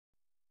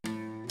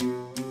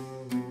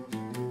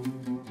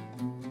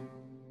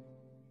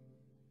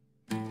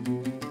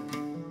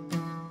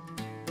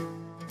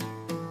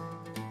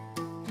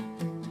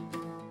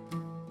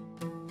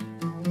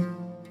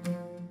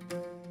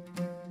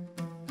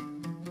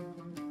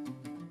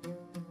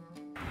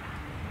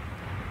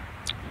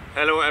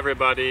Hello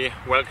everybody,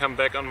 welcome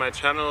back on my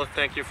channel.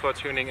 Thank you for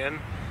tuning in.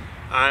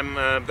 I'm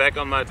back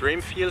on my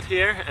dream field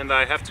here and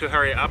I have to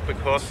hurry up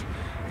because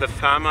the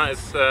farmer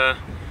is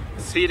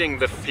seeding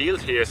the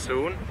field here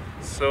soon.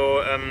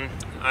 So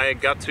I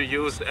got to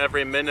use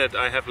every minute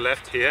I have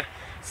left here.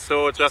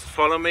 So just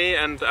follow me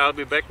and I'll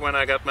be back when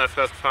I got my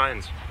first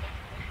find.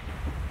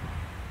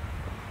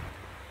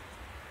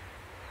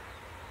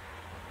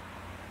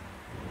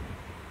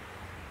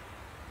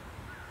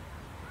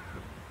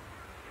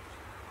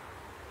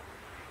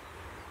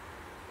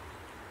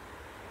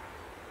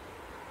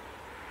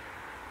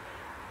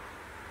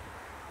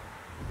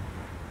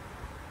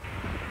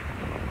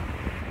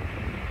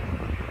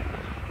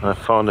 I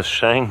found a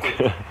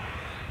shank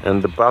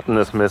and the button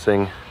is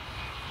missing.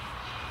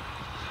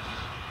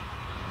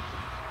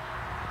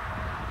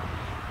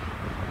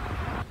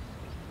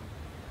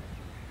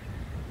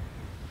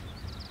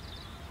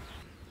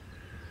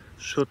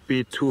 Should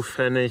be 2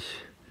 Pfennig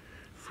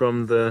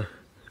from the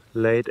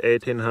late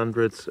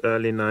 1800s,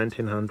 early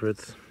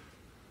 1900s.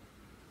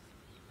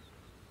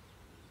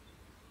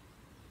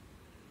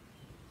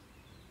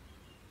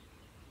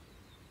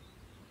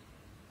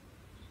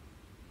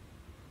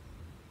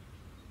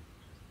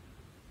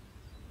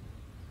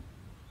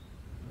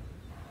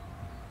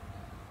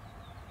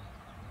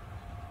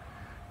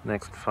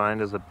 Next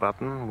find is a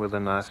button with a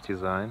nice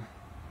design.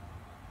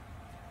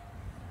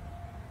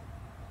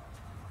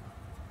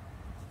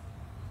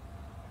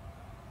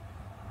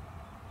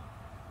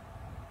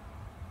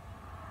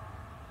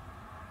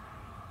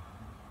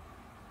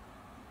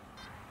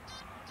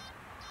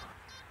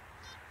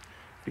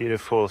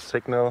 Beautiful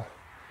signal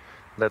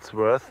that's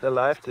worth a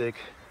live dig.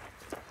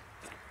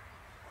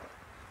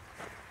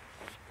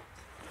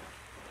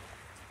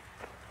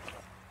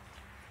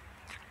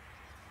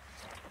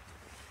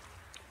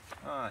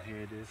 Ah, here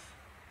it is.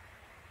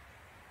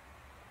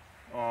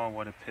 Oh,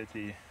 what a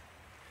pity.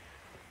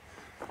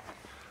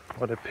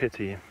 What a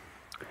pity.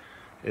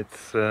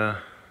 It's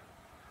a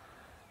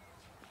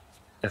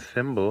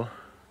thimble,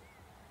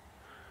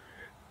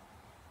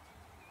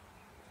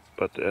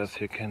 but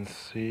as you can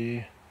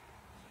see,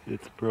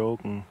 it's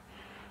broken.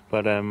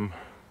 But I'm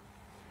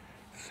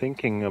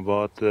thinking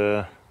about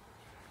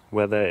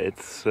whether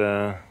it's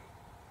the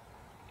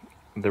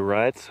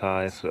right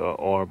size,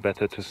 or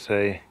better to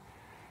say,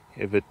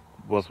 if it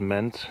was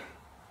meant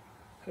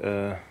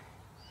to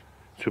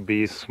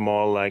be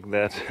small like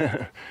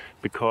that.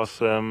 Because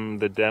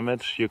the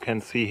damage you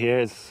can see here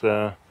is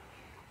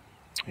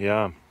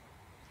yeah,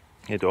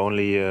 it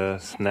only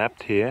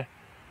snapped here,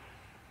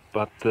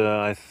 but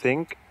I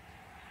think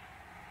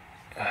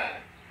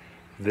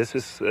this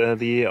is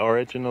the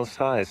original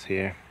size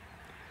here.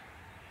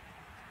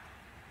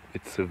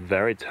 It's a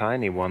very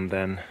tiny one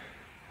then.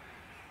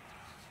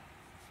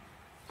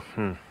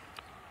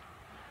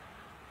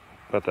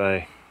 But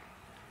I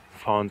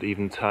found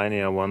even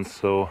tinier ones,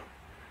 so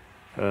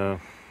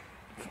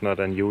it's not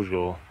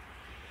unusual.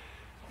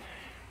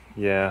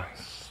 Yeah,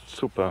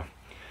 super.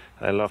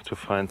 I love to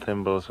find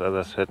thimbles, as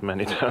I said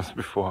many times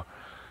before.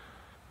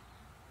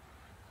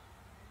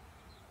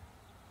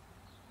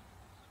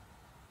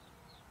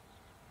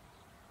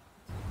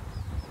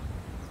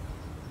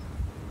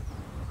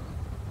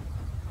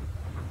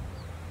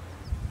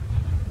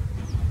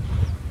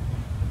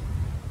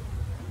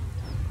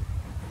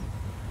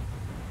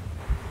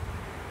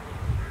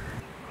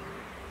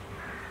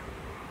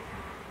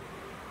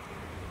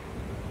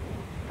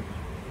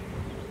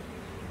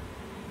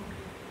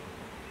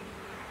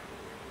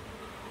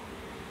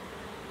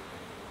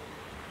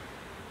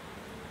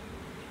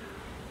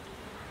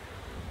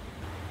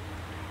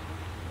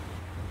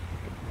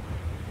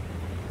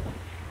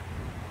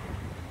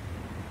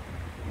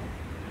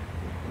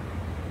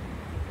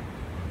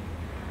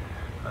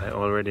 I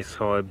already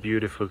saw a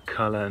beautiful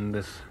color in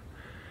this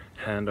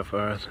hand of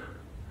earth.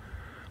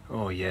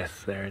 Oh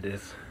yes, there it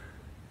is.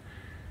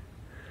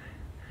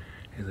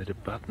 Is it a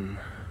button?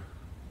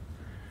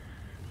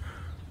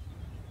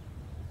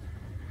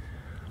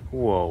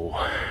 Whoa.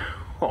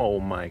 Oh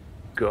my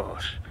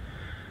gosh.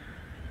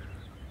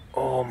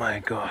 Oh my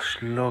gosh,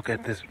 look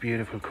at this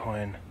beautiful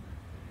coin.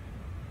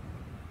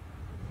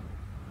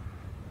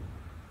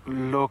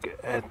 Look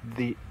at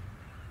the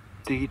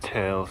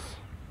details.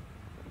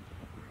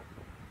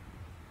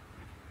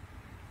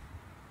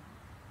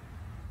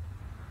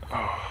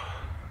 Oh.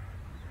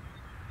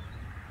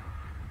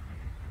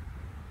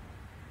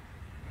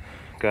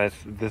 Guys,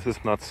 this is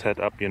not set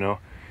up, you know.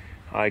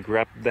 I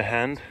grabbed the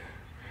hand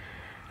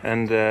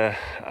and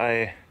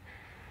I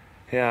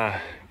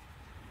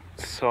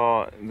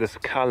saw this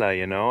color,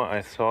 you know.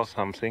 I saw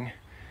something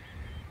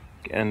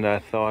and I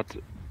thought,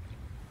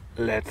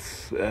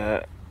 let's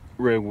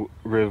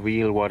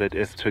reveal what it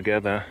is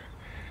together.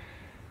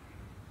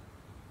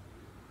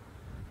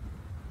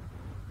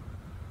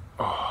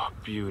 Oh,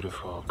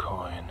 beautiful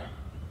coin.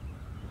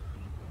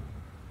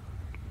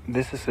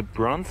 This is a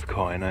bronze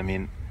coin. I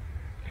mean,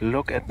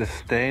 look at the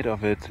state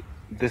of it.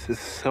 This is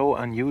so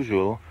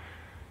unusual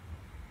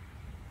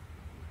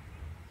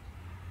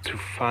to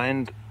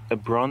find a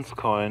bronze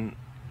coin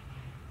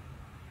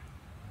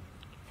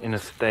in a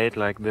state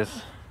like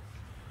this.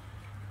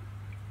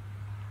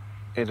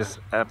 It is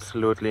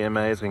absolutely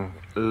amazing.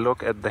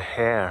 Look at the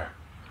hair.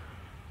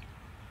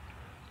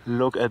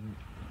 Look at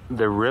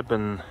the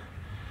ribbon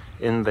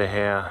in the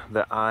hair,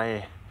 the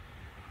eye,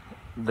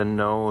 the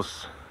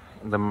nose,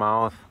 the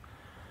mouth.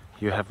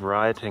 You have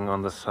writing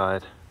on the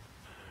side.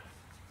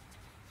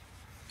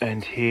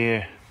 And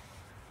here,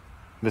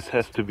 this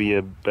has to be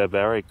a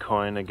barbaric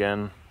coin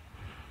again,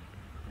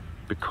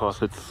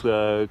 because it's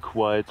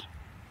quite,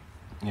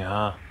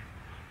 yeah,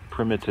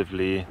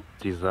 primitively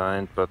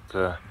designed, but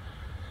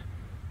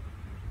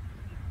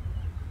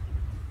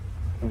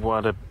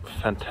what a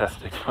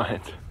fantastic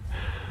find.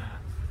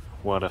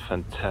 What a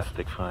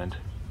fantastic find.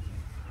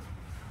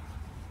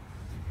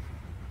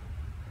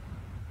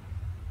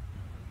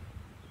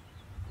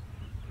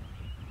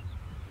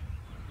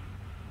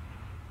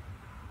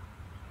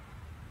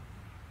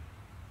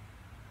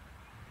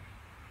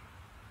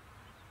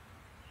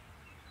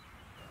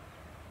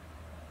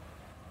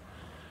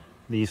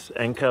 These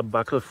anchor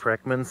buckle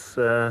fragments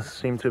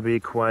seem to be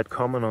quite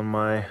common on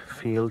my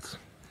fields.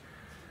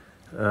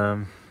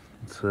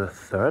 It's the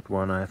third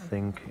one, I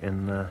think,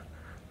 in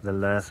the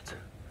last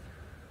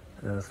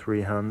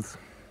 3 hunts.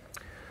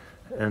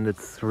 And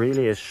it's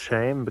really a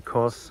shame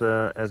because,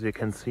 as you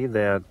can see,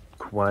 they are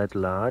quite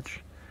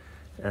large,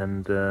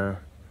 and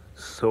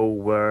so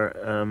were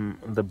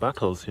the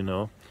buckles, you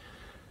know.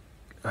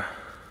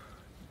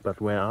 But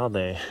where are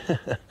they?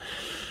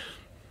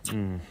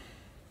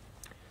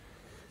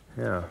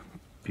 Yeah,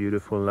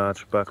 beautiful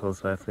large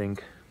buckles, I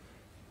think.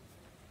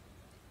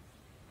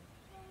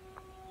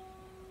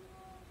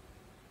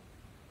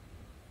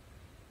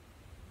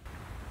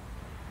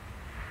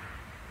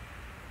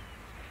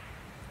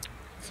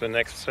 It's the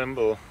next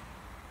symbol.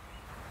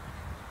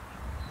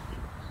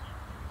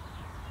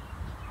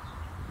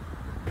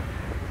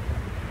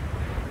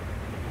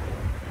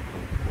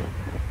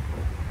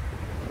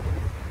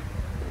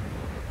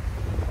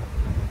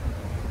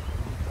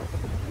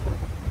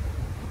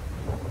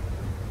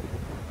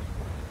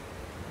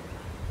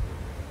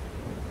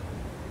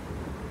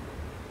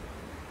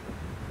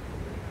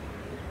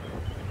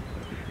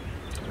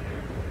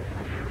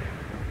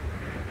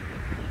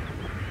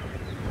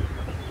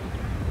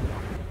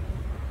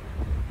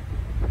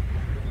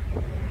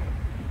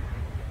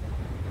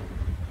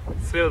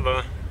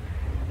 Silver.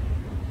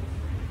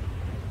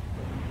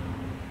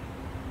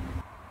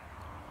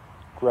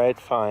 Great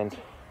find.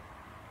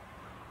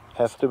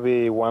 Has to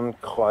be one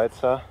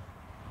kreuzer.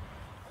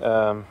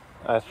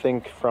 I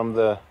think from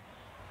the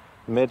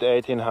mid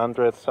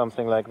 1800s,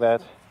 something like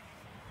that.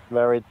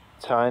 Very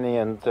tiny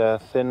and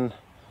thin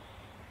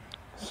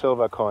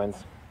silver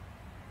coins.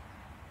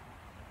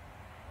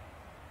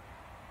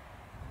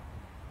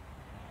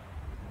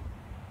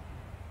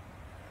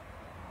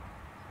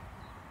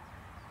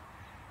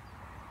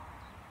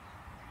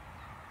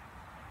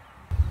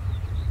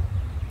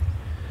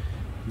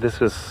 This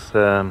is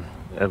a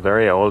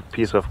very old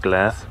piece of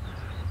glass.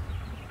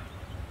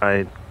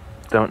 I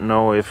don't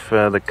know if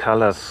the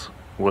colors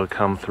will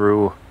come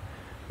through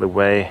the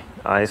way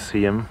I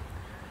see them.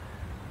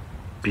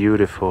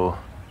 Beautiful.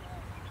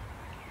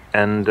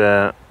 And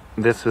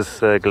this is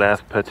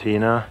glass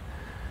patina,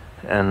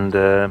 and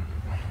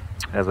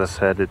as I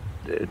said,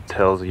 it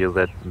tells you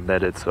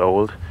that it's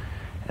old.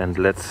 And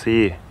let's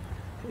see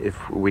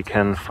if we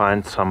can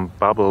find some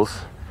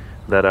bubbles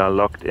that are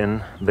locked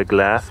in the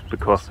glass,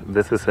 because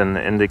this is an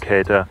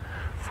indicator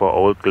for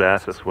old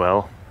glass as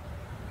well.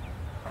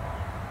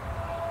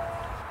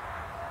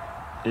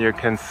 You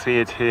can see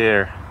it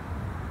here.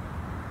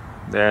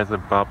 There's a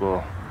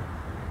bubble.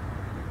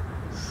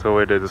 So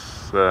it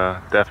is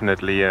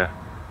definitely a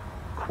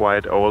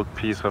quite old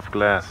piece of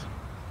glass.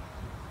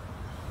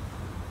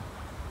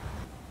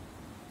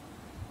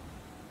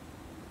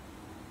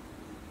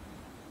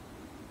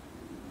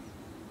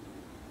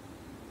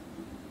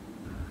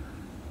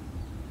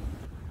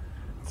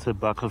 It's a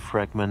buckle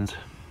fragment.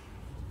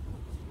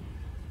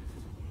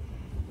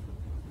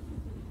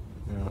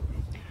 Yeah.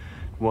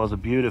 It was a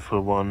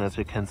beautiful one, as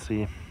you can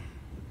see.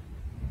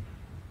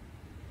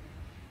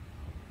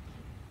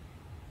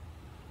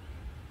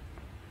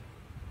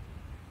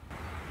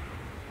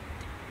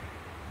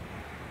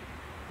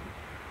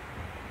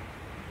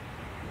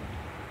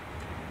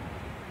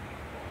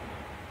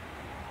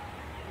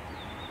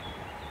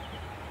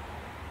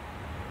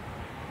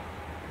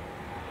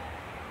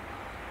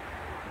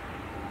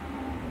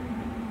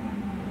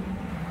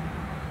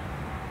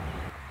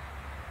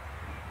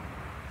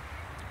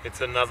 It's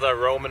another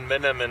Roman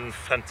minim in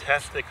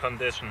fantastic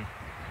condition.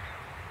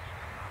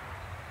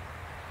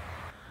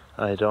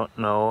 I don't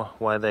know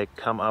why they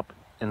come up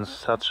in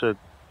such a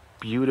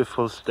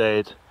beautiful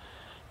state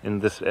in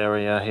this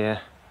area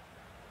here.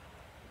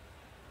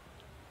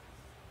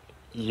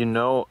 You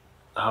know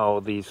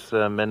how these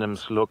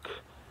minims look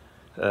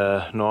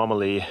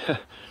normally.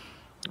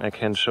 I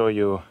can show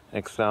you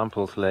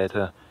examples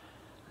later.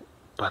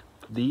 But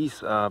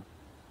these are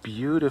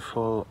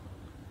beautiful.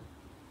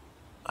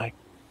 I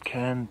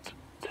can't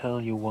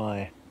tell you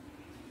why.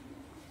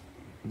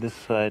 This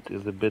side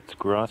is a bit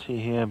grotty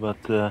here,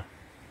 but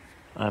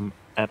I'm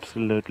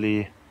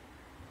absolutely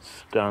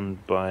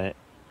stunned by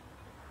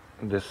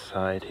this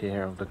side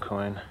here of the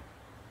coin.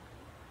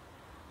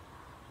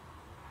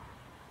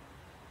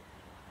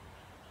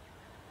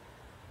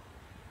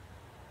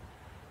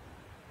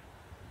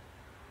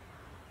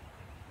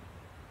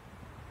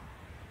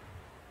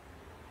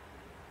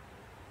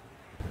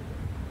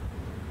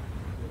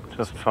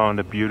 Just found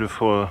a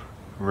beautiful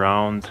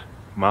round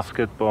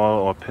musket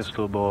ball or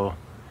pistol ball.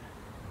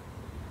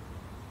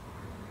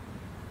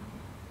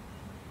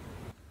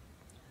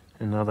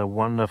 Another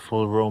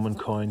wonderful Roman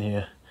coin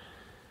here.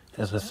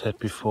 As I said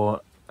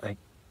before,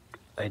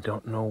 I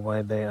don't know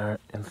why they are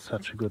in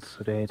such a good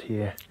state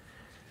here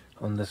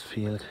on this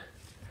field.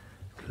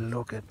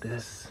 Look at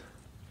this.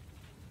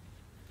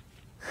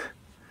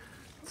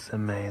 It's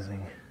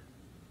amazing.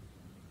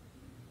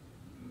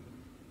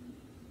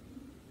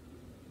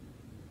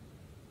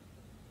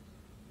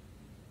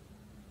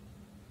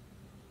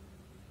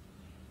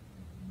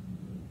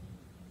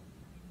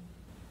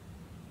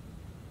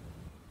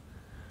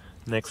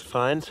 Next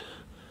find,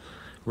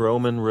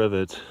 Roman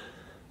rivet.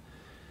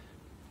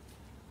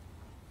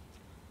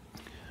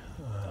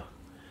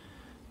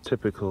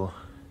 Typical.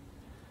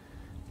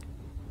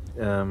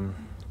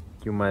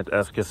 You might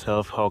ask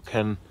yourself, how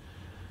can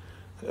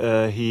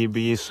he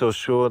be so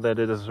sure that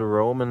it is a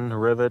Roman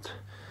rivet?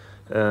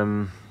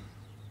 As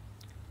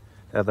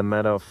a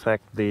matter of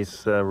fact,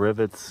 these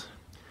rivets,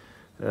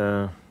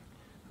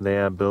 they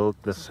are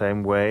built the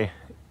same way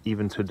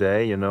even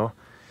today, you know.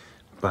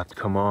 But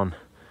come on.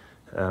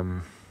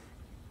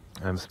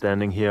 I'm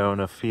standing here on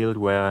a field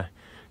where I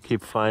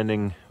keep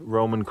finding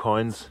Roman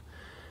coins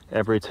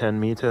every 10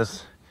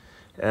 meters,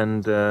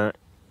 and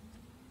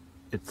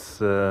it's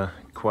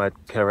quite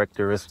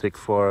characteristic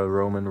for a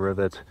Roman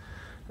rivet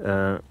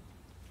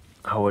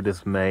how it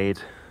is made.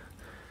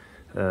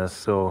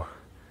 So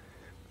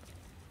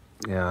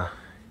yeah,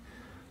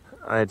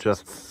 I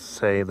just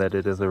say that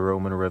it is a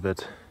Roman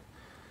rivet.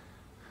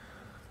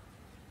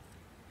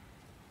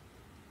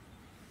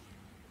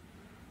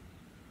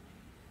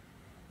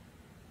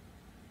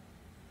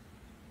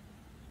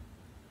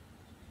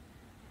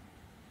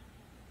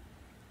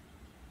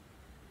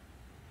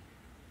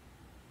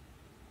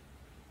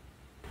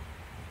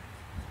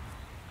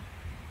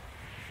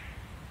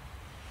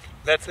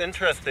 That's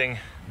interesting.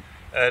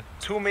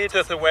 2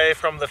 meters away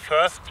from the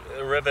first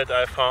rivet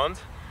I found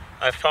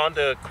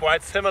a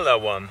quite similar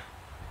one.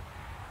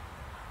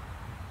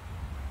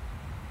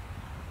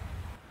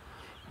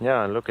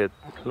 Yeah, look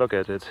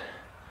at it.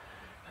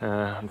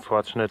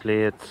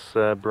 Unfortunately, it's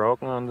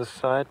broken on this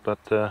side,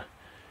 but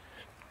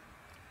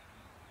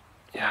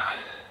yeah,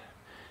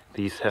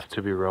 these have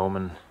to be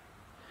Roman.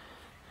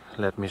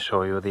 Let me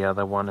show you the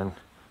other one in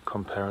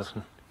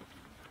comparison.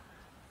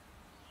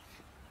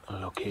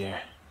 Look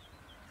here.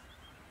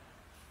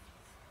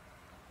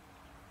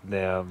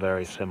 They are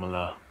very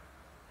similar.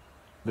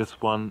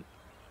 This one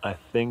I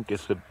think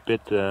is a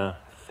bit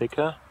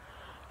thicker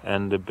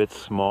and a bit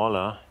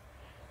smaller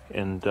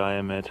in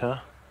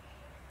diameter,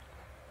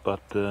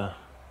 but the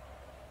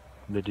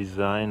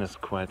design is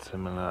quite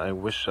similar. I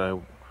wish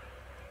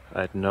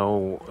I'd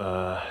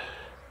know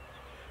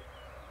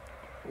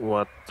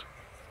what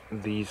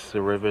these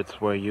rivets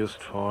were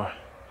used for.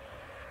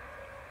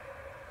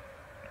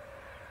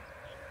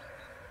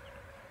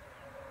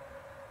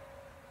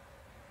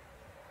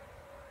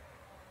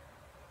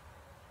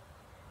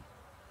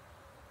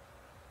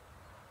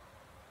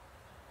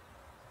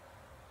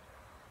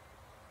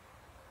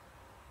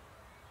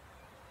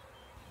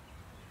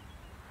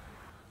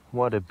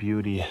 What a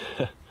beauty.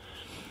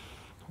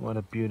 What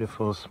a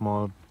beautiful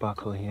small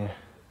buckle here.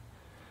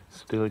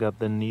 Still got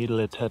the needle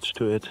attached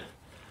to it,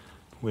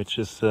 which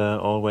is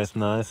always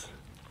nice.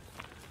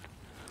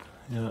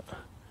 Yeah.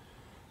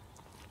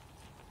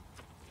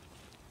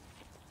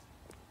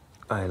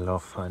 I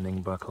love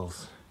finding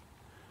buckles.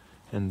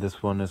 And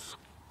this one is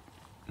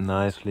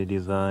nicely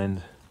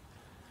designed.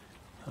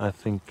 I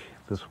think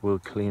this will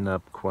clean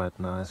up quite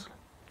nicely.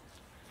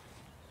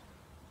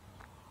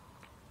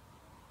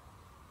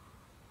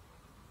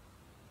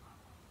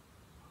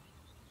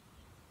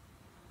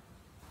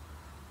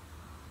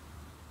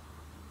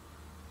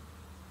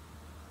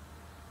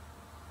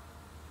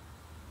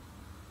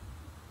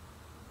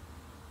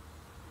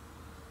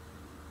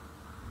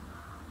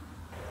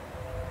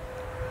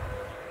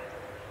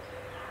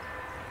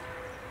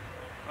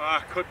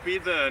 Could be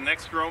the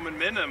next Roman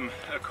minim,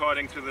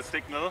 according to the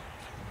signal.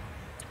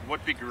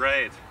 Would be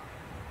great.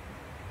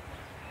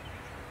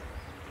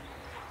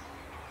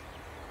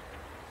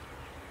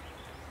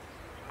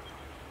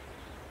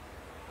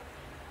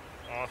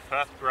 Oh,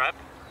 first grab.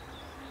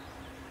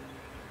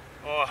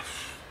 Oh,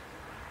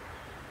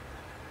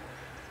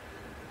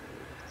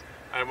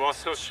 I was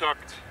so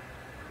shocked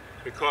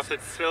because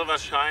it's silver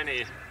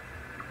shiny.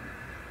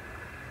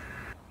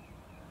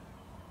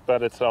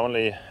 But it's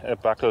only a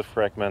buckle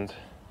fragment.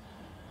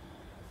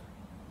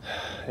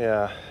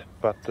 Yeah,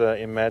 but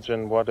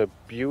imagine what a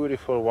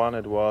beautiful one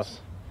it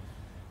was,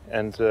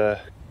 and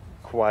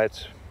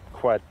quite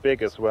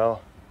big as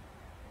well.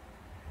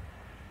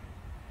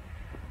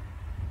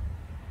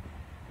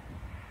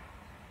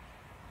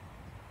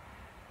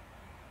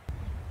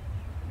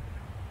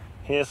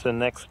 Here's the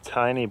next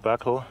tiny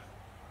buckle.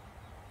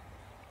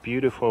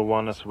 Beautiful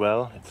one as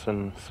well. It's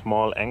a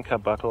small anchor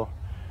buckle,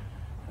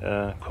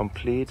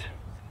 complete.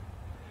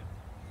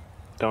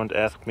 Don't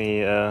ask me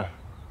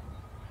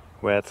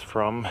where it's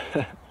from.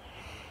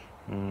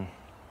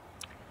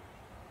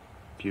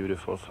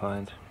 Beautiful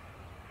find.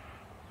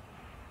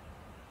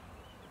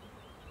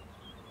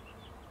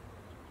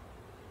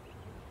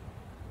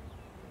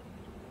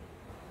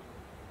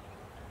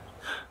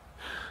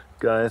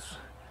 Guys,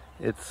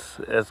 it's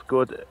as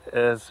good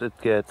as it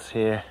gets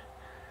here.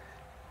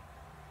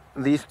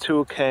 These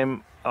two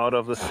came out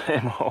of the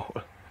same hole.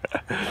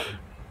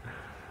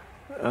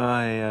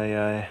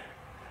 Ay.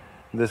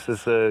 This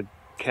is a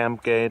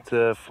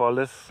Campgate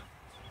Follis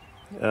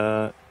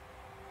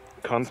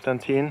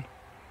Constantine,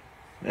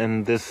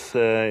 and this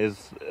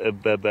is a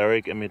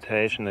barbaric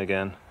imitation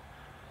again.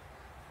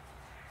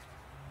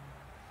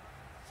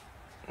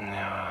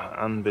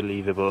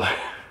 Unbelievable.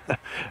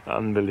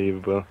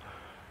 Unbelievable.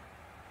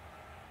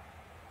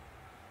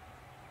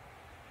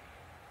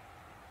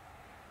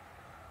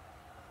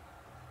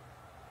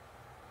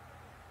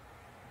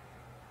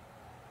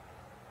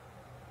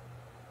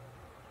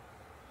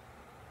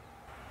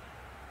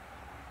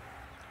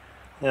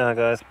 Yeah,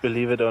 guys,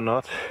 believe it or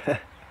not,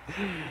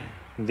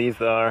 these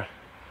are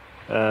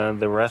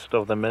the rest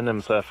of the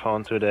minims I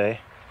found today.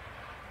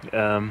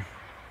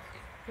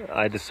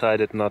 I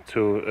decided not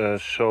to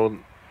show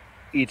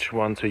each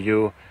one to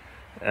you,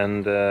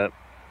 and I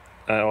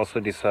also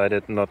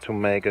decided not to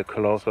make a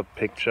close-up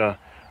picture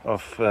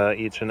of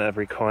each and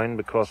every coin,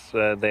 because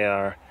they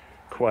are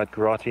quite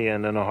grotty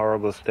and in a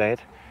horrible state.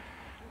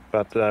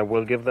 But I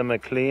will give them a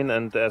clean,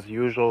 and as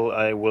usual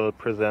I will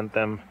present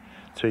them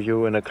to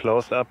you in a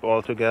close-up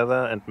all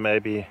together, and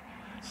maybe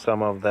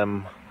some of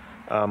them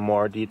are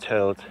more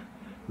detailed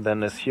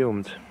than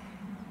assumed.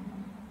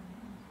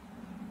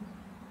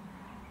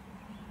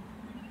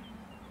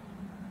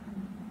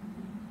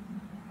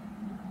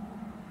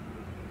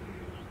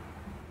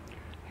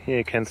 Here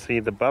you can see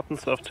the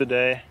buttons of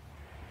today,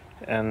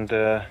 and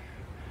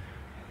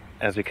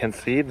as you can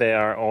see, they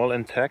are all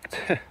intact.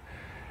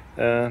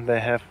 They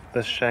have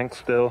the shank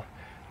still.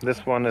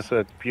 This one is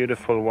a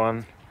beautiful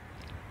one.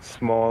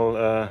 Small,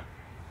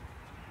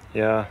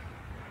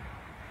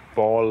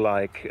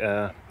 ball-like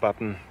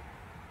button.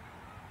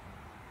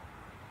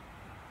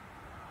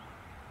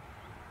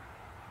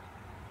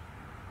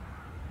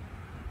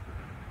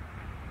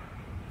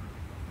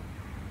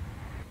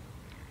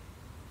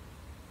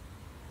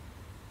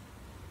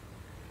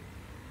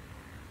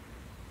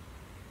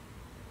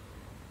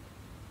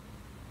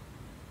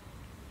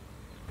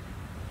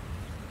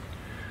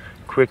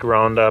 Quick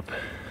roundup.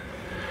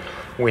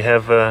 We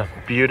have a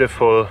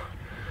beautiful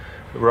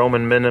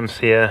Roman minims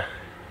here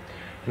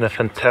in a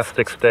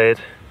fantastic state.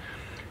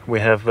 We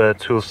have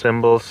two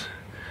symbols,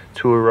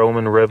 two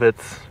Roman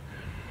rivets.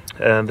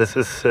 This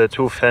is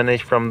two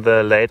Pfennig from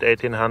the late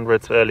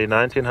 1800s, early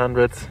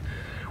 1900s.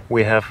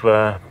 We have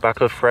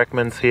buckle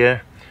fragments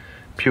here,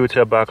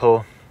 pewter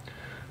buckle.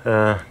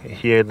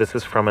 Here this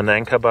is from an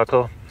anchor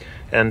buckle,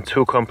 and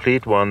two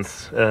complete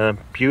ones.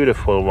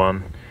 Beautiful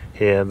one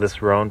here,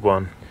 this round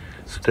one,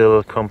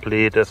 still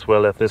complete, as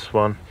well as this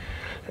one.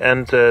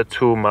 And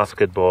two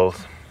musket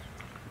balls.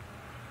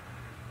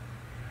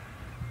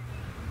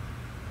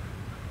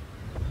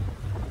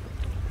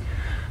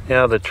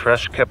 Yeah, the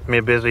trash kept me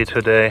busy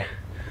today.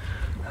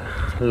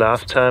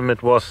 Last time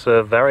it was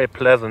very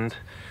pleasant.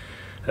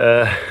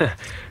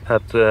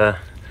 Had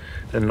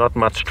not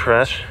much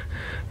trash,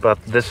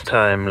 but this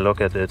time look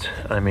at it.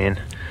 I mean,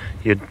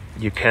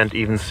 you can't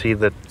even see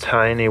the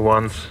tiny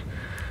ones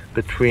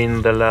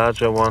between the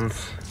larger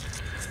ones.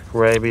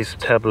 Rabies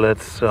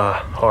tablets,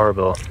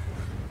 horrible.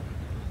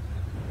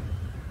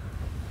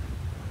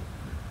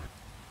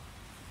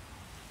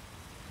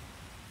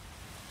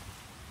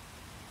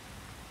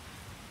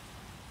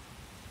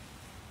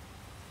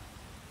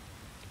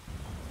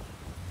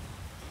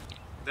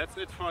 That's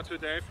it for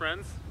today,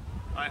 friends.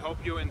 I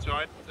hope you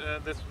enjoyed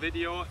this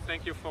video.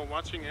 Thank you for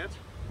watching it.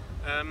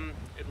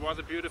 It was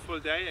a beautiful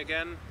day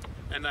again,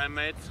 and I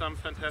made some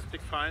fantastic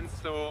finds,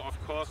 so of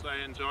course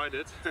I enjoyed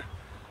it.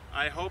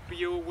 I hope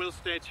you will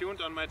stay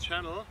tuned on my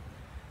channel.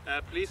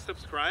 Please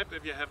subscribe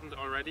if you haven't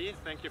already.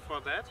 Thank you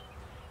for that.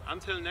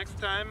 Until next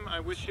time, I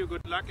wish you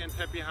good luck and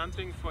happy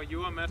hunting for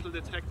your metal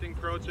detecting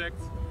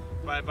projects.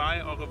 Bye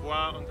bye, au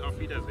revoir und auf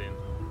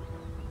Wiedersehen.